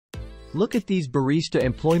Look at these barista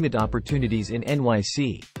employment opportunities in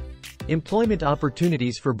NYC. Employment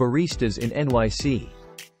opportunities for baristas in NYC.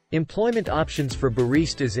 Employment options for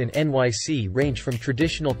baristas in NYC range from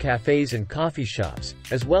traditional cafes and coffee shops,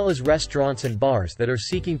 as well as restaurants and bars that are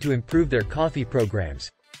seeking to improve their coffee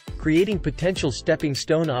programs, creating potential stepping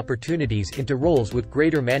stone opportunities into roles with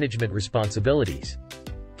greater management responsibilities.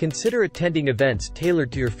 Consider attending events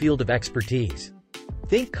tailored to your field of expertise.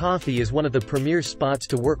 Think Coffee is one of the premier spots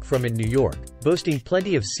to work from in New York, boasting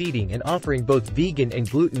plenty of seating and offering both vegan and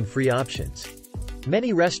gluten-free options.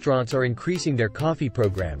 Many restaurants are increasing their coffee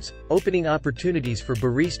programs, opening opportunities for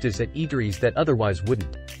baristas at eateries that otherwise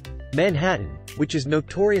wouldn't. Manhattan, which is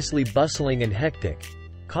notoriously bustling and hectic,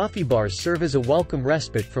 coffee bars serve as a welcome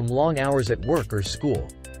respite from long hours at work or school,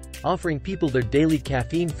 offering people their daily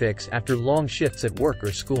caffeine fix after long shifts at work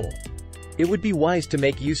or school. It would be wise to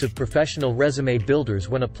make use of professional resume builders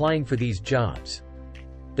when applying for these jobs.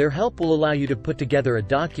 Their help will allow you to put together a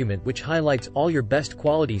document which highlights all your best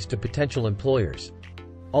qualities to potential employers.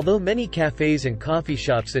 Although many cafes and coffee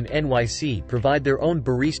shops in NYC provide their own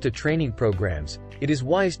barista training programs, it is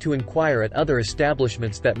wise to inquire at other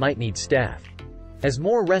establishments that might need staff. As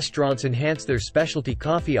more restaurants enhance their specialty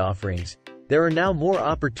coffee offerings, there are now more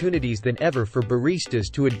opportunities than ever for baristas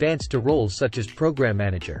to advance to roles such as program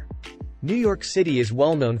manager. New York City is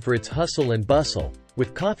well known for its hustle and bustle,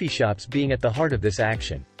 with coffee shops being at the heart of this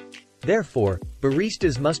action. Therefore,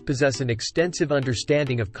 baristas must possess an extensive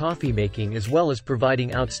understanding of coffee making as well as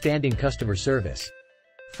providing outstanding customer service.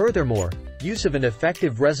 Furthermore, use of an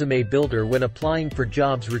effective resume builder when applying for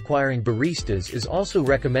jobs requiring baristas is also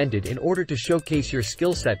recommended in order to showcase your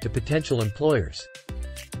skill set to potential employers.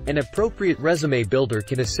 An appropriate resume builder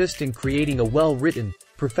can assist in creating a well-written,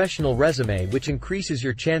 professional resume which increases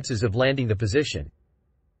your chances of landing the position.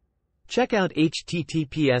 Check out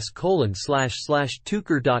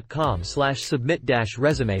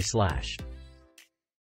https://tukr.com/submit-resume/